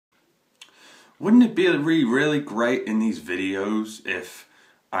Wouldn't it be really great in these videos if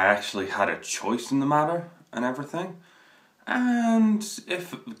I actually had a choice in the matter and everything? And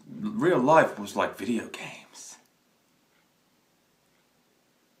if real life was like video games?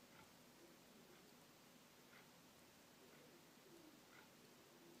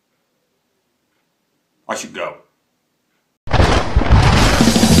 I should go.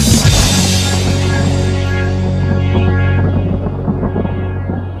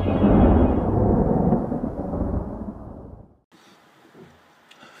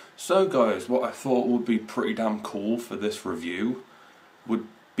 So guys, what I thought would be pretty damn cool for this review would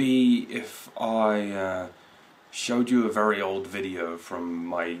be if I showed you a very old video from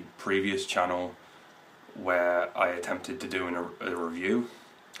my previous channel where I attempted to do a review.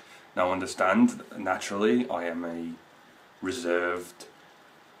 Now understand, naturally I am a reserved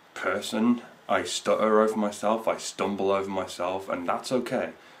person. I stutter over myself, I stumble over myself, and that's okay,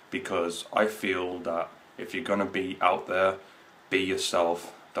 because I feel that if you're gonna be out there, be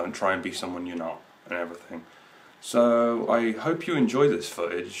yourself. Don't try and be someone you're not, and everything. So I hope you enjoy this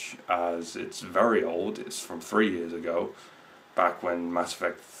footage, as it's very old. It's from 3 years ago, back when Mass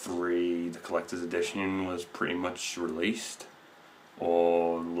Effect 3, the Collector's Edition, was pretty much released,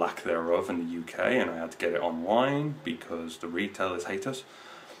 or lack thereof, in the UK, and I had to get it online because the retailers hate us.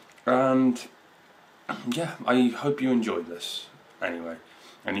 And yeah, I hope you enjoyed this anyway,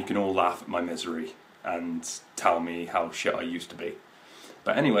 and you can all laugh at my misery and tell me how shit I used to be.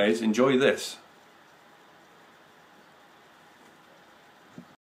 But anyways, enjoy this.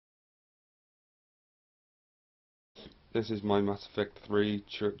 This is my Mass Effect 3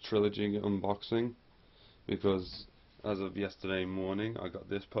 Trilogy unboxing, because as of yesterday morning I got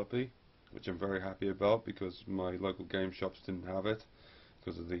this puppy, which I'm very happy about because my local game shops didn't have it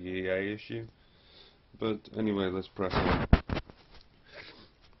because of the EA issue. But anyway, let's press on.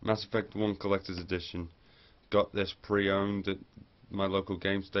 Mass Effect 1 Collector's Edition. Got this pre-owned at my local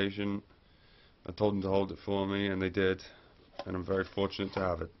game station. I told them to hold it for me, and they did, and I'm very fortunate to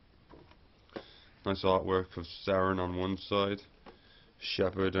have it. Nice artwork of Saren on one side,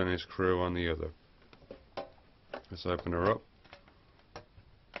 Shepard and his crew on the other. Let's open her up.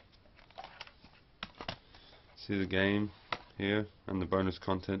 See the game here and the bonus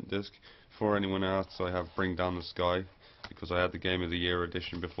content disc. Before anyone asks, I have Bring Down the Sky because I had the Game of the Year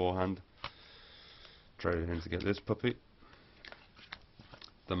edition beforehand. Traded in to get this puppy.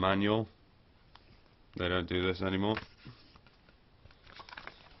 The manual. They don't do this anymore.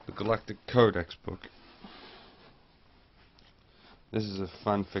 The Galactic Codex book. This is a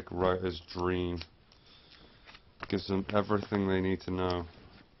fanfic writer's dream. It gives them everything they need to know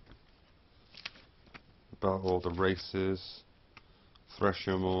about all the races,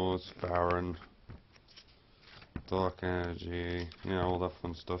 Thresher Moors, Baron, Dark Energy, you know, all that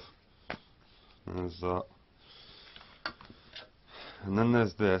fun stuff. And there's that. And then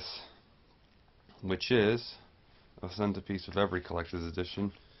there's this, which is a centerpiece of every collector's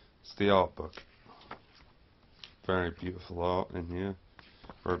edition. It's the art book. Very beautiful art in here.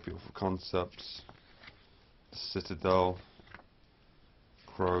 Very beautiful concepts. The Citadel,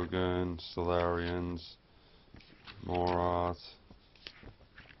 Krogan, Solarians, more art.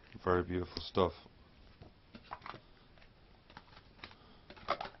 Very beautiful stuff.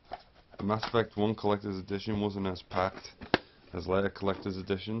 The Mass Effect 1 Collector's Edition wasn't as packed as later collector's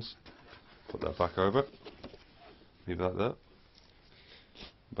editions. Put that back over. Leave that there.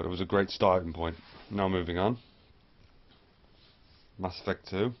 But it was a great starting point. Now moving on. Mass Effect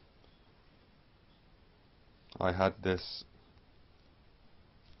 2. I had this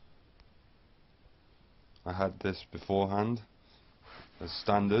beforehand as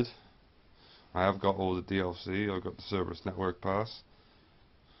standard. I have got all the DLC. I got the Cerberus Network Pass.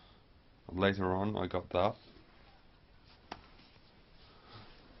 And later on I got that.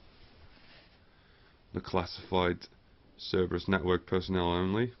 The classified Cerberus Network personnel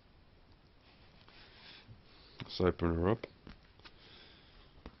only. Let's open her up.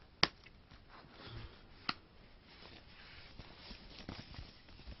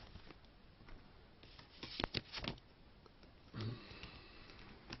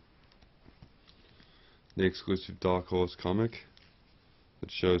 The exclusive Dark Horse comic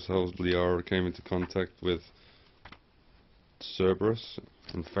that shows how Liara came into contact with Cerberus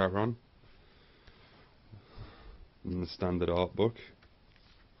and Farron. And the standard art book.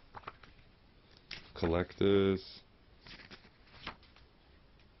 Collectors.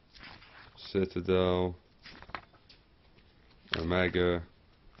 Citadel. Omega.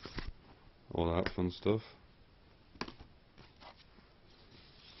 All that fun stuff.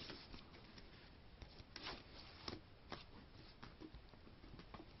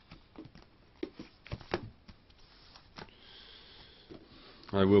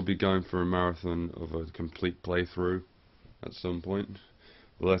 I will be going for a marathon of a complete playthrough at some point.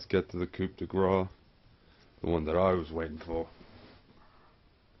 But let's get to the coup de grace, the one that I was waiting for.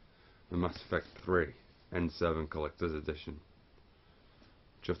 The Mass Effect 3 N7 Collector's Edition.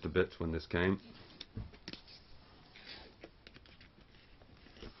 Just a bit when this came.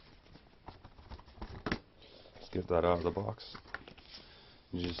 Let's get that out of the box.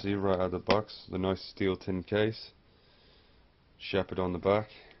 As you see right out of the box, the nice steel tin case. Shepherd on the back.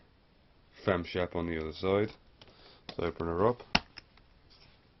 FemShep on the other side. Let's open her up.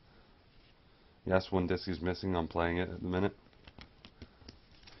 Yes, one disc is missing. I'm playing it at the minute.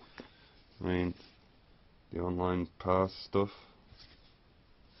 I mean, the online pass stuff.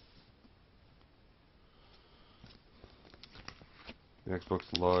 The Xbox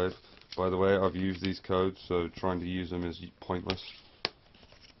Live. By the way, I've used these codes, so trying to use them is pointless.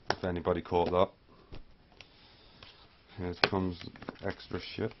 If anybody caught that. Here comes extra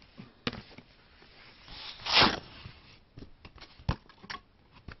shit.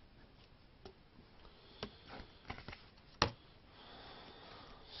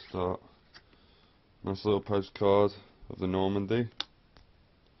 Start. Nice little postcard of the Normandy.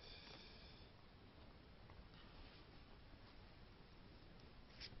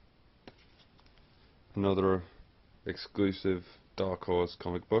 Another exclusive Dark Horse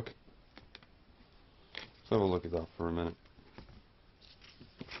comic book. Let's have a look at that for a minute.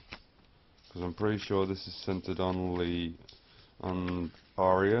 Because I'm pretty sure this is centered on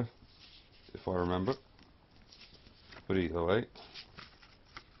Aria, if I remember. But either way,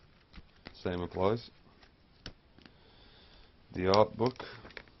 same applies. The art book.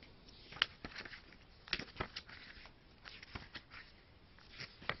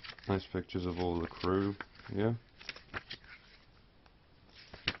 Nice pictures of all the crew here.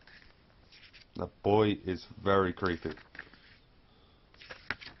 That boy is very creepy.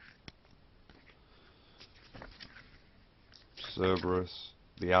 Cerberus,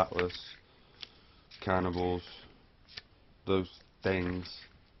 the Atlas, cannibals, those things,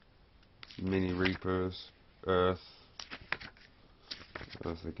 mini reapers, Earth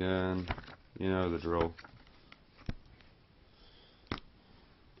again, you know the drill.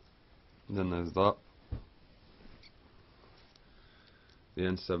 Then there's that. The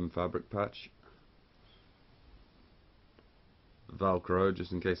N7 fabric patch. Velcro,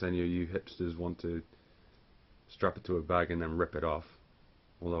 just in case any of you hipsters want to strap it to a bag and then rip it off.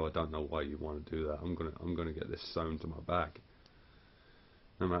 Although I don't know why you want to do that. I'm gonna get this sewn to my bag.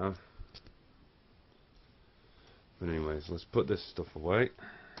 No matter. But anyways, let's put this stuff away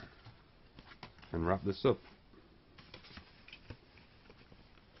and wrap this up.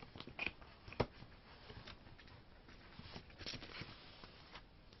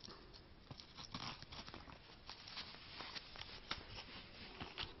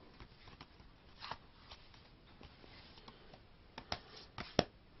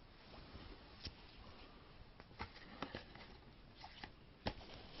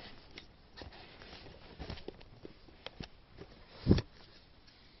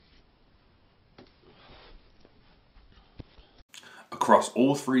 Across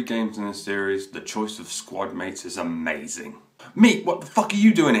all 3 games in the series, the choice of squad mates is amazing. Meat, what the fuck are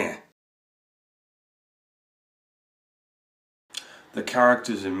you doing here? The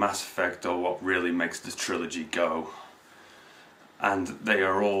characters in Mass Effect are what really makes the trilogy go. And they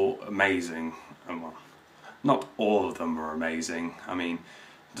are all amazing. Well, not all of them are amazing. I mean,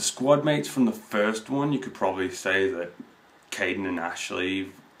 the squad mates from the first one, you could probably say that Caden and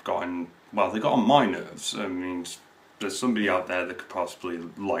Ashley got on my nerves. I mean, there's somebody out there that could possibly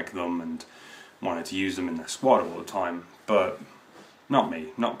like them and wanted to use them in their squad all the time, but not me,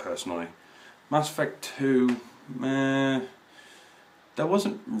 not personally. Mass Effect 2, there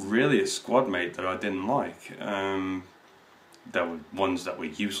wasn't really a squad mate that I didn't like. There were ones that were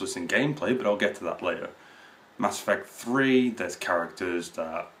useless in gameplay, but I'll get to that later. Mass Effect 3, there's characters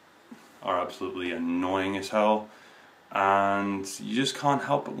that are absolutely annoying as hell, and you just can't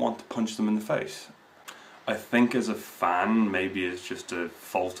help but want to punch them in the face. I think as a fan, maybe it's just a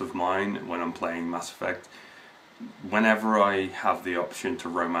fault of mine when I'm playing Mass Effect. Whenever I have the option to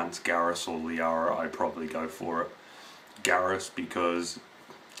romance Garrus or Liara, I probably go for it. Garrus because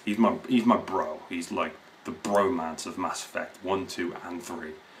he's my bro. He's like the bromance of Mass Effect 1, 2 and 3.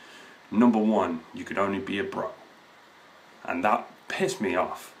 Number 1, you could only be a bro. And that pissed me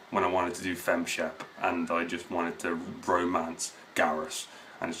off when I wanted to do FemShep and I just wanted to romance Garrus.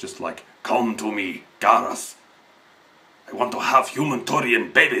 And it's just like, come to me, Garrus. I want to have human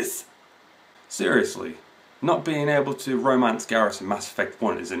Turian babies. Seriously, not being able to romance Garrus in Mass Effect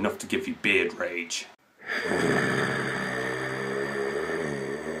 1 is enough to give you beard rage.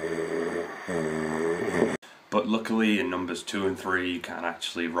 But luckily in numbers 2 and 3 you can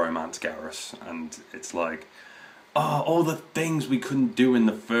actually romance Garrus, and it's like, oh, all the things we couldn't do in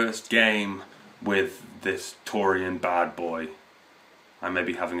the first game with this Taurian bad boy. I may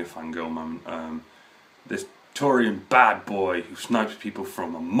be having a fangirl moment. This Taurian bad boy who snipes people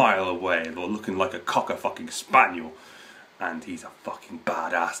from a mile away, they're looking like a cocker fucking spaniel, and he's a fucking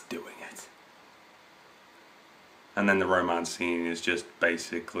badass doing it. And then the romance scene is just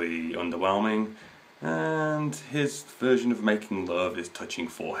basically underwhelming, and his version of making love is touching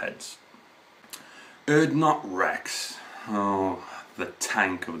foreheads. Urdnot Rex, oh, the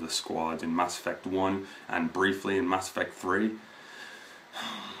tank of the squad in Mass Effect 1 and briefly in Mass Effect 3.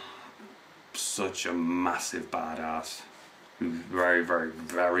 Such a massive badass who's very, very,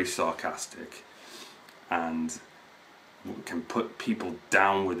 very sarcastic and can put people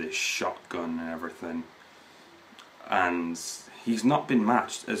down with his shotgun and everything. And he's not been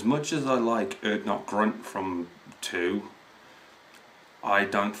matched. As much as I like Urdnot Grunt from 2, I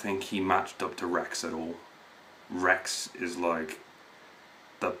don't think he matched up to Rex at all. Rex is like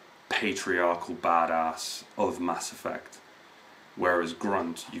the patriarchal badass of Mass Effect, whereas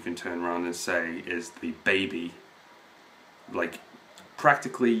Grunt, you can turn around and say, is the baby, like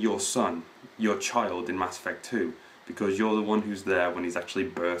practically your son, your child in Mass Effect 2, because you're the one who's there when he's actually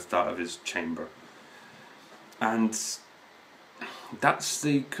birthed out of his chamber. And that's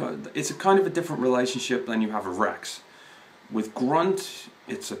it's a kind of a different relationship than you have with Rex. With Grunt,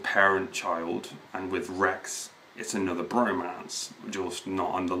 it's a parent-child, and with Rex, it's another bromance, just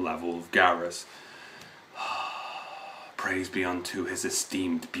not on the level of Garrus. Praise be unto his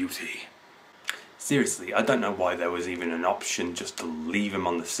esteemed beauty. Seriously, I don't know why there was even an option just to leave him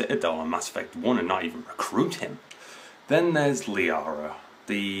on the Citadel on Mass Effect 1 and not even recruit him. Then there's Liara,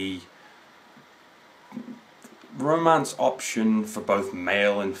 the romance option for both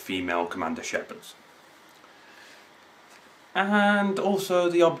male and female Commander Shepards. And also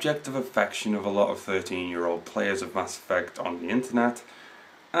the object of affection of a lot of 13-year-old players of Mass Effect on the internet,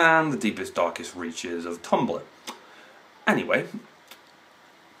 and the deepest, darkest reaches of Tumblr. Anyway,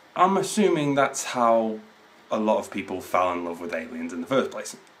 I'm assuming that's how a lot of people fell in love with aliens in the first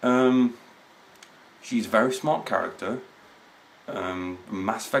place. She's a very smart character.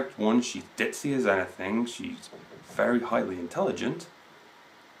 Mass Effect 1, she's ditzy as anything. She's very highly intelligent.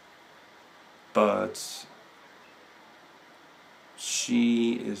 But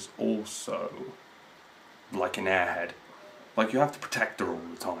she is also like an airhead. Like, you have to protect her all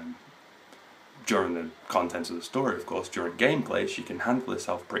the time. During the contents of the story, of course. During gameplay, she can handle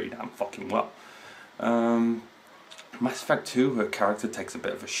herself pretty damn fucking well. Mass Effect 2, her character takes a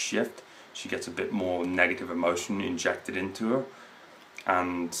bit of a shift. She gets a bit more negative emotion injected into her,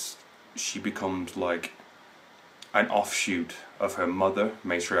 and she becomes like an offshoot of her mother,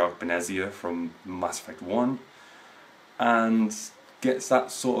 Matriarch Benezia from Mass Effect 1, and gets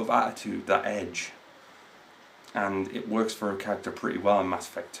that sort of attitude, that edge, and it works for her character pretty well in Mass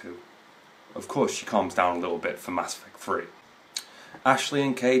Effect 2. Of course, she calms down a little bit for Mass Effect 3. Ashley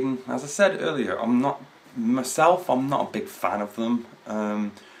and Kaidan, as I said earlier, I'm not a big fan of them.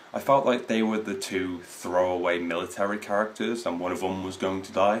 I felt like they were the two throwaway military characters, and one of them was going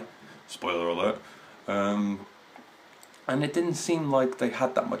to die. Spoiler alert. And it didn't seem like they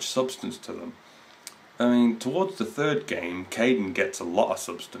had that much substance to them. I mean, towards the third game, Kaidan gets a lot of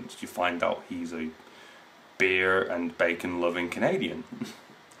substance. You find out he's a beer and bacon loving Canadian.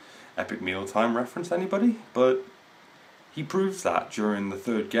 Epic mealtime reference, anybody? But he proves that during the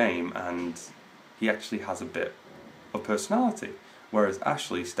third game, and he actually has a bit of personality. Whereas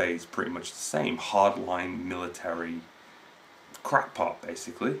Ashley stays pretty much the same, hardline military crackpot,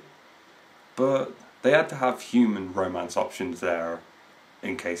 basically. But they had to have human romance options there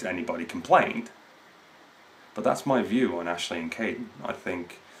in case anybody complained. But that's my view on Ashley and Kaidan. I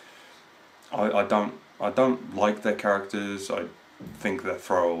think I don't like their characters. I think they're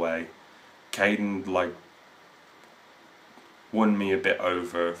throwaway. Kaidan won me a bit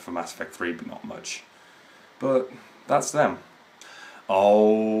over for Mass Effect 3, but not much. But that's them.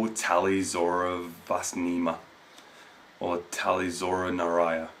 Oh, Tali'Zorah Vasnima, or Tali'Zorah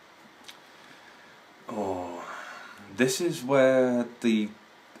Naraya. Oh, this is where the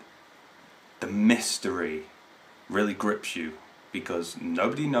mystery really grips you, because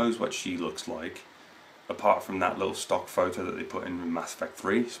nobody knows what she looks like, apart from that little stock photo that they put in Mass Effect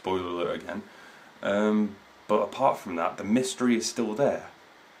 3, spoiler alert again. But apart from that, the mystery is still there,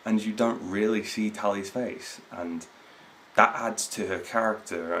 and you don't really see Tali's face, and that adds to her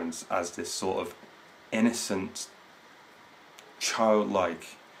character and as this sort of innocent,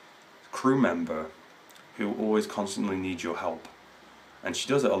 childlike crew member who always constantly needs your help. and she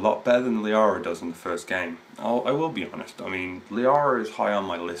does it a lot better than Liara does in the first game. I will be honest, I mean, Liara is high on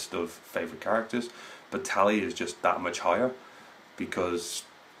my list of favourite characters, but Tali is just that much higher, because,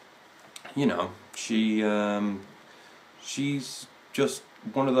 you know, she's just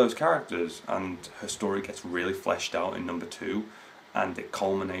one of those characters, and her story gets really fleshed out in number 2, and it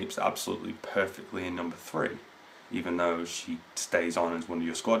culminates absolutely perfectly in number 3, even though she stays on as one of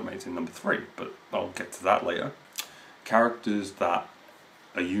your squad mates in number 3, but I'll get to that later. Characters that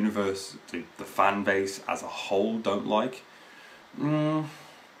a universe, the fan base as a whole don't like,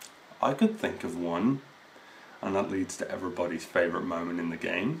 I could think of one, and that leads to everybody's favourite moment in the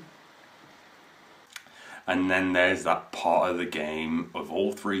game. And then there's that part of the game, of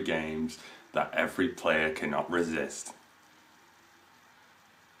all 3 games, that every player cannot resist.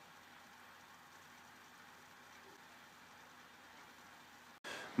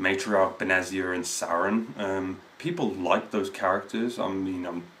 Matriarch, Benezia and Saren. People like those characters. I mean,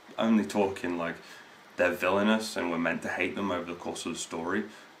 I'm only talking like they're villainous and we're meant to hate them over the course of the story,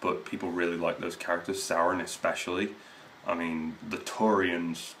 but people really like those characters, Saren especially. I mean, the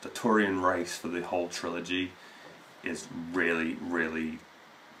Turian race for the whole trilogy is really, really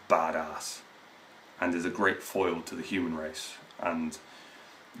badass, and is a great foil to the human race, and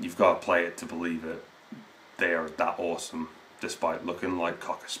you've got to play it to believe it. They are that awesome, despite looking like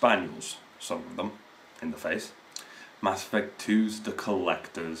Cocker Spaniels, some of them, in the face. Mass Effect 2's The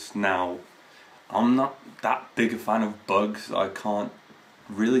Collectors. Now, I'm not that big a fan of bugs. I can't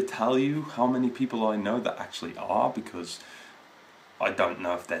really tell you how many people I know that actually are, because I don't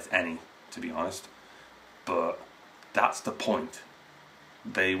know if there's any, to be honest. But that's the point.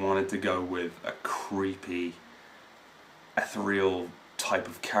 They wanted to go with a creepy, ethereal type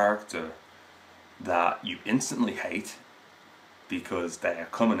of character that you instantly hate, because they are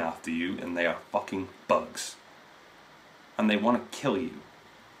coming after you and they are fucking bugs. And they want to kill you.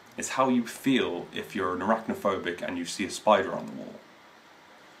 It's how you feel if you're an arachnophobic and you see a spider on the wall.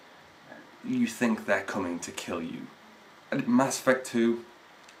 You think they're coming to kill you. And in Mass Effect 2,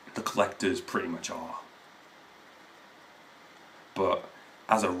 the Collectors pretty much are. But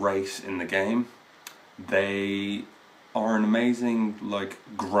as a race in the game, they are an amazing, like,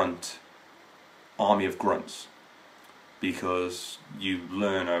 grunt, army of grunts. Because you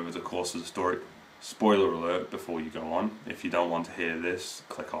learn over the course of the story. Spoiler alert before you go on. If you don't want to hear this,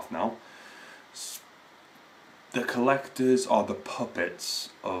 click off now. The Collectors are the puppets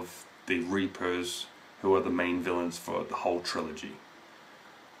of the Reapers, who are the main villains for the whole trilogy.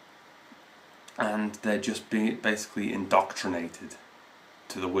 And they're just basically indoctrinated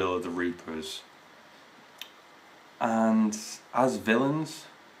to the will of the Reapers. And as villains,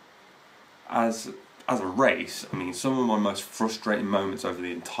 as a race, I mean, some of my most frustrating moments over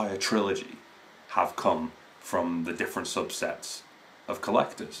the entire trilogy have come from the different subsets of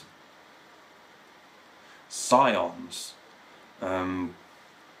Collectors. Scions,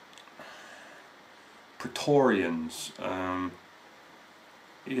 Praetorians,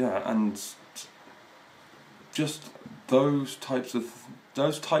 yeah, and just those types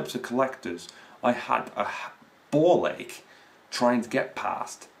of Collectors I had a ball ache trying to get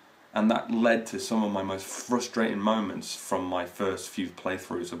past, and that led to some of my most frustrating moments from my first few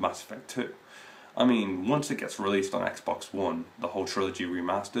playthroughs of Mass Effect 2. I mean, once it gets released on Xbox One, the whole trilogy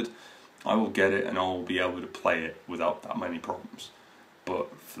remastered, I will get it and I will be able to play it without that many problems.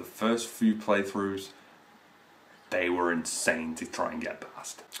 But for the first few playthroughs, they were insane to try and get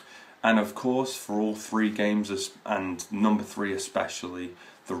past. And of course, for all 3 games, and number 3 especially,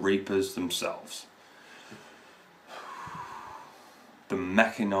 the Reapers themselves. The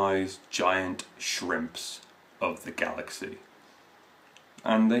mechanized giant shrimps of the galaxy.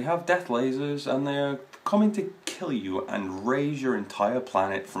 And they have death lasers, and they're coming to kill you and raise your entire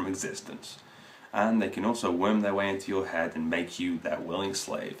planet from existence. And they can also worm their way into your head and make you their willing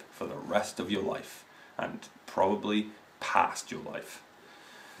slave for the rest of your life, and probably past your life.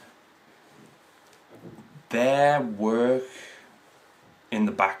 Their work in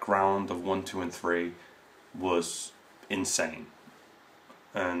the background of 1, 2 and 3 was insane.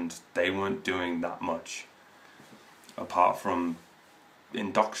 And they weren't doing that much, apart from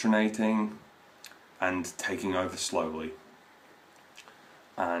indoctrinating and taking over slowly.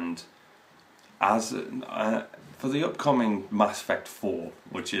 And as for the upcoming Mass Effect 4,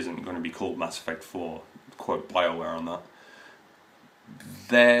 which isn't going to be called Mass Effect 4, quote BioWare on that,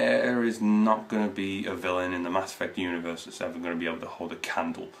 there is not going to be a villain in the Mass Effect universe that's ever going to be able to hold a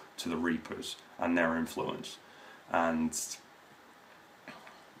candle to the Reapers and their influence. And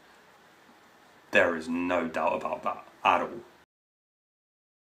there is no doubt about that at all.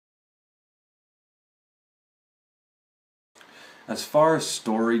 As far as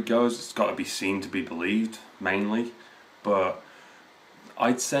story goes, it's got to be seen to be believed, mainly, but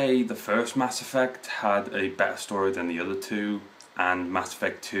I'd say the first Mass Effect had a better story than the other two, and Mass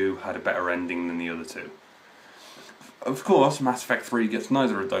Effect 2 had a better ending than the other two. Of course, Mass Effect 3 gets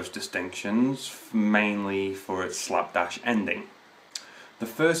neither of those distinctions, mainly for its slapdash ending. The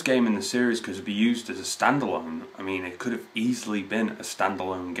first game in the series could be used as a standalone. I mean, it could have easily been a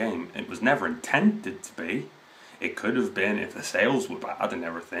standalone game. It was never intended to be. It could have been if the sales were bad and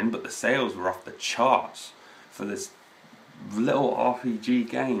everything, but the sales were off the charts for this little RPG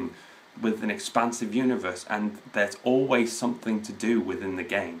game with an expansive universe, and there's always something to do within the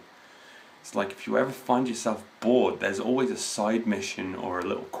game. It's like if you ever find yourself bored, there's always a side mission or a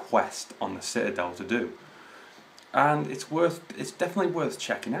little quest on the Citadel to do. And it's definitely worth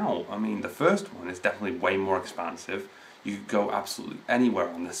checking out. I mean, the first one is definitely way more expansive. You could go absolutely anywhere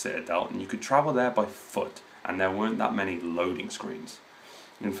on the Citadel, and you could travel there by foot, and there weren't that many loading screens.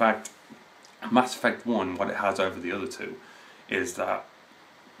 In fact, Mass Effect 1, what it has over the other two, is that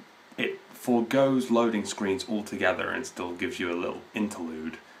it forgoes loading screens altogether and still gives you a little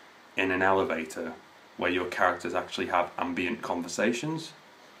interlude in an elevator where your characters actually have ambient conversations.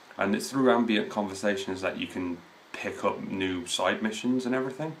 And it's through ambient conversations that you can pick up new side missions and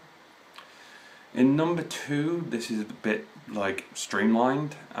everything. In number 2, this is a bit like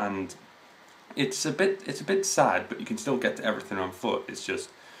streamlined, and it's a bit sad, but you can still get to everything on foot. It's just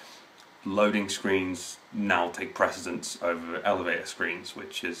loading screens now take precedence over elevator screens,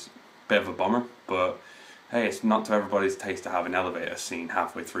 which is a bit of a bummer, but hey, it's not to everybody's taste to have an elevator scene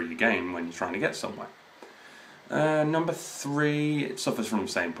halfway through your game when you're trying to get somewhere. Number 3, it suffers from the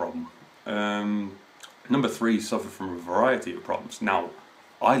same problem. Number 3 suffered from a variety of problems. Now,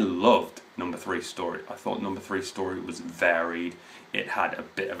 I loved number 3's story. I thought number 3's story was varied. It had a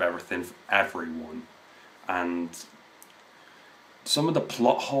bit of everything for everyone. And some of the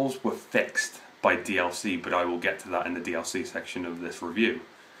plot holes were fixed by DLC, but I will get to that in the DLC section of this review.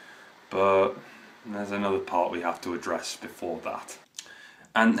 But there's another part we have to address before that.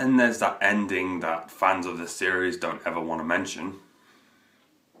 And then there's that ending that fans of the series don't ever want to mention.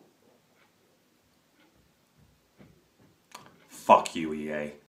 Fuck you,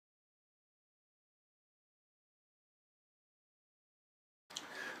 EA.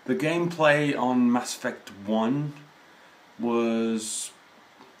 The gameplay on Mass Effect 1 was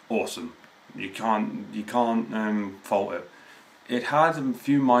awesome. You can't fault it. It had a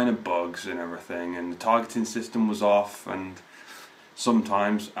few minor bugs and everything, and the targeting system was off, and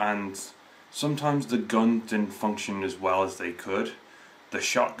sometimes the guns didn't function as well as they could. The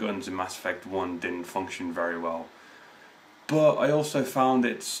shotguns in Mass Effect 1 didn't function very well. But I also found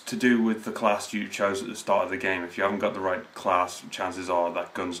it's to do with the class you chose at the start of the game. If you haven't got the right class, chances are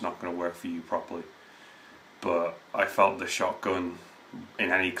that gun's not going to work for you properly. But I felt the shotgun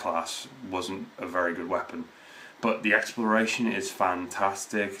in any class wasn't a very good weapon. But the exploration is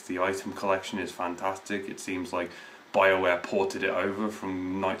fantastic, the item collection is fantastic. It seems like BioWare ported it over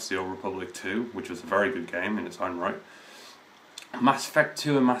from Knights of the Old Republic 2, which was a very good game in its own right. Mass Effect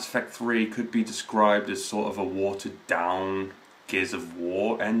 2 and Mass Effect 3 could be described as sort of a watered down Gears of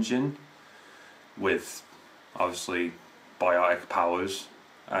War engine with obviously biotic powers,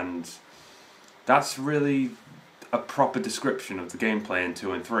 and that's really a proper description of the gameplay in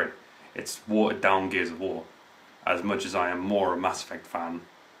 2 and 3. It's watered down Gears of War, as much as I am more a Mass Effect fan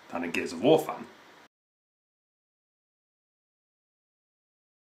than a Gears of War fan.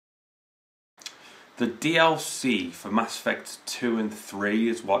 The DLC for Mass Effect 2 and 3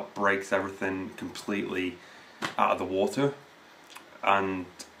 is what breaks everything completely out of the water. And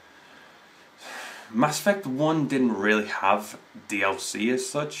Mass Effect 1 didn't really have DLC as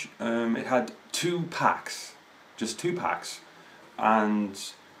such. It had 2 packs, just 2 packs. And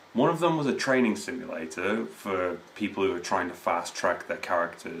one of them was a training simulator for people who are trying to fast track their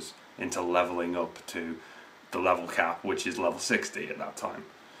characters into leveling up to the level cap, which is level 60 at that time.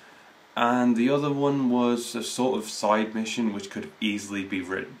 And the other one was a sort of side mission which could easily be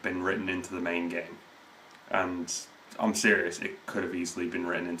been written into the main game. And I'm serious, it could have easily been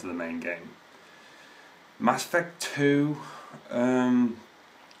written into the main game. Mass Effect 2, the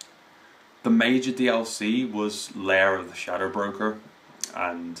major DLC was Lair of the Shadow Broker,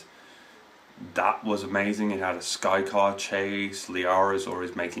 and that was amazing. It had a Skycar chase. Liara's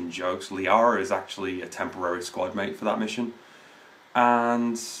always making jokes. Liara is actually a temporary squad mate for that mission.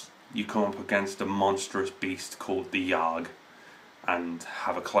 And you come up against a monstrous beast called the Yarg and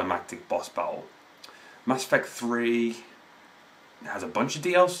have a climactic boss battle. Mass Effect 3 has a bunch of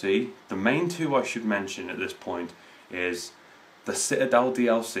DLC. The main 2 I should mention at this point is the Citadel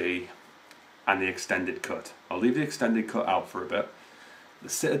DLC and the extended cut. I'll leave the extended cut out for a bit. The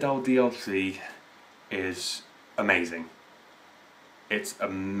Citadel DLC is amazing. It's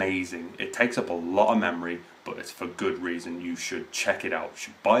amazing. It takes up a lot of memory, but it's for good reason. You should check it out. You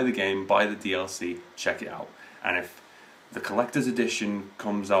should buy the game, buy the DLC, check it out. And if the collector's edition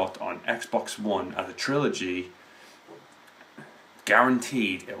comes out on Xbox One as a trilogy,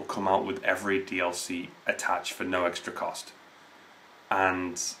 guaranteed it will come out with every DLC attached for no extra cost.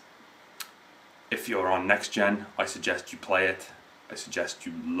 And if you're on next gen, I suggest you play it. I suggest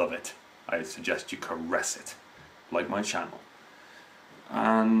you love it. I suggest you caress it, like my channel.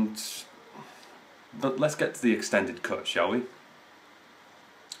 But let's get to the extended cut, shall we?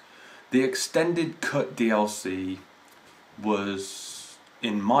 The extended cut DLC was,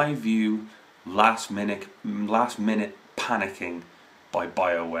 in my view, last minute panicking by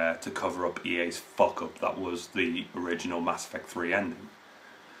BioWare to cover up EA's fuck up that was the original Mass Effect 3 ending.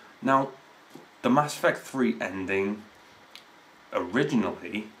 Now, the Mass Effect 3 ending,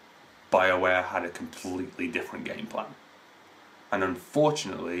 originally, BioWare had a completely different game plan. And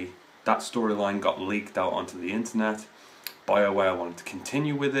unfortunately, that storyline got leaked out onto the internet. BioWare wanted to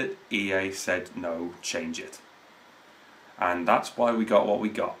continue with it. EA said, no, change it. And that's why we got what we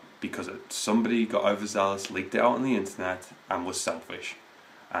got. Because somebody got overzealous, leaked it out on the internet, and was selfish.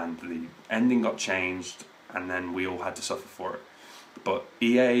 And the ending got changed, and then we all had to suffer for it. But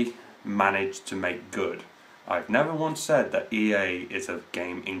EA managed to make good. I've never once said that EA is a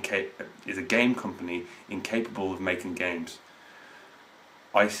game company incapable of making games.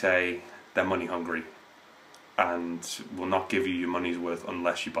 I say they're money hungry and will not give you your money's worth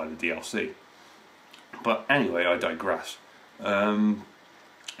unless you buy the DLC. But anyway, I digress. The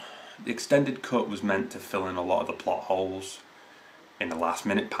extended cut was meant to fill in a lot of the plot holes in the last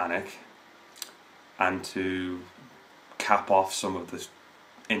minute panic and to cap off some of the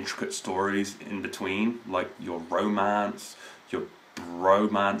intricate stories in between, like your romance, your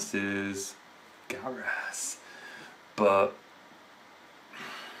bromances, Garrus,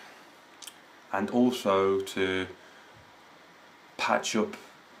 and also to patch up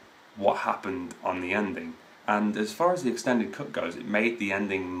what happened on the ending. And as far as the extended cut goes, it made the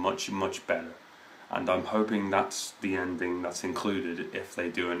ending much, much better. And I'm hoping that's the ending that's included if they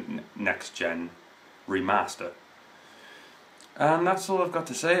do a next gen remaster. And that's all I've got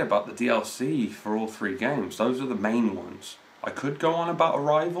to say about the DLC for all three games. Those are the main ones. I could go on about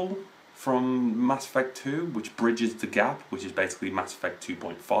Arrival from Mass Effect 2, which bridges the gap, which is basically Mass Effect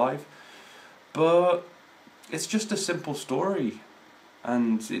 2.5. But it's just a simple story,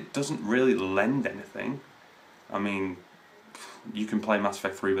 and it doesn't really lend anything. I mean, you can play Mass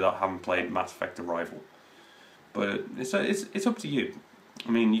Effect 3 without having played Mass Effect Arrival. But it's up to you.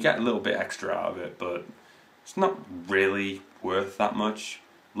 I mean, you get a little bit extra out of it, but it's not really worth that much.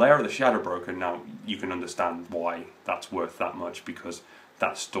 Lair of the Shadow Broker, now you can understand why that's worth that much, because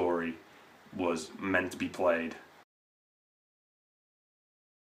that story was meant to be played.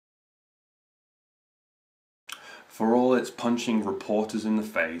 For all it's punching reporters in the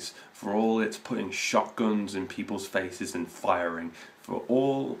face, for all it's putting shotguns in people's faces and firing, for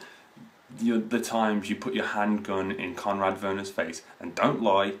all the times you put your handgun in Conrad Werner's face, and don't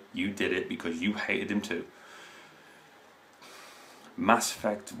lie, you did it because you hated him too. Mass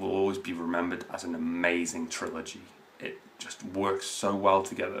Effect will always be remembered as an amazing trilogy. It just works so well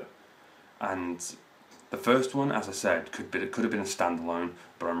together. And the first one, as I said, could have been a standalone,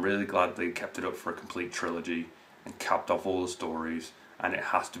 but I'm really glad they kept it up for a complete trilogy and capped off all the stories, and it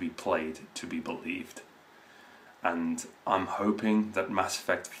has to be played to be believed. And I'm hoping that Mass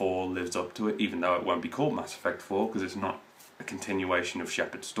Effect 4 lives up to it, even though it won't be called Mass Effect 4 because it's not a continuation of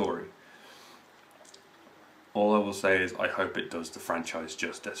Shepard's story. All I will say is I hope it does the franchise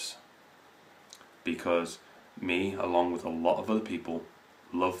justice, because me, along with a lot of other people,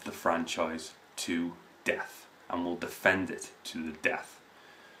 love the franchise to death and will defend it to the death.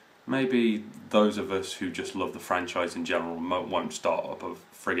 Maybe those of us who just love the franchise in general won't start up a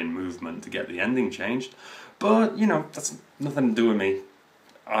friggin' movement to get the ending changed, but you know, that's nothing to do with me.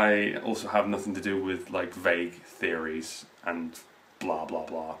 I also have nothing to do with like vague theories and blah blah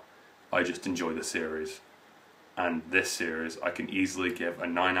blah. I just enjoy the series, and this series I can easily give a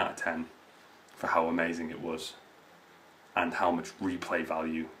 9 out of 10 for how amazing it was and how much replay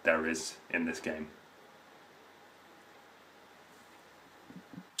value there is in this game.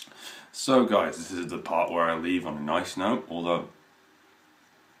 So guys, this is the part where I leave on a nice note, although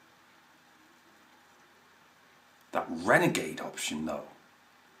that renegade option though,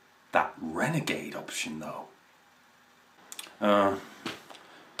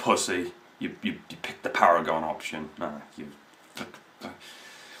 pussy, you picked the Paragon option.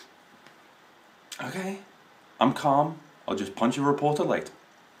 Okay, I'm calm. I'll just punch a reporter later.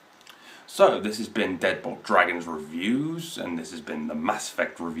 So, this has been Deadbolt Dragons Reviews, and this has been the Mass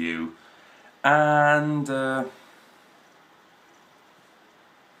Effect review, and I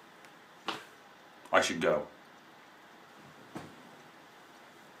should go.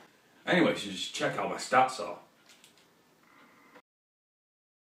 Anyway, so just check out my stats are.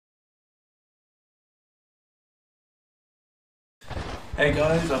 Hey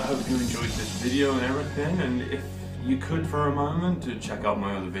guys, I hope you enjoyed this video and everything, and if you could for a moment to check out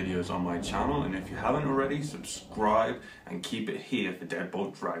my other videos on my channel, and if you haven't already, subscribe and keep it here for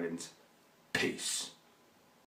Deadbolt Dragons. Peace.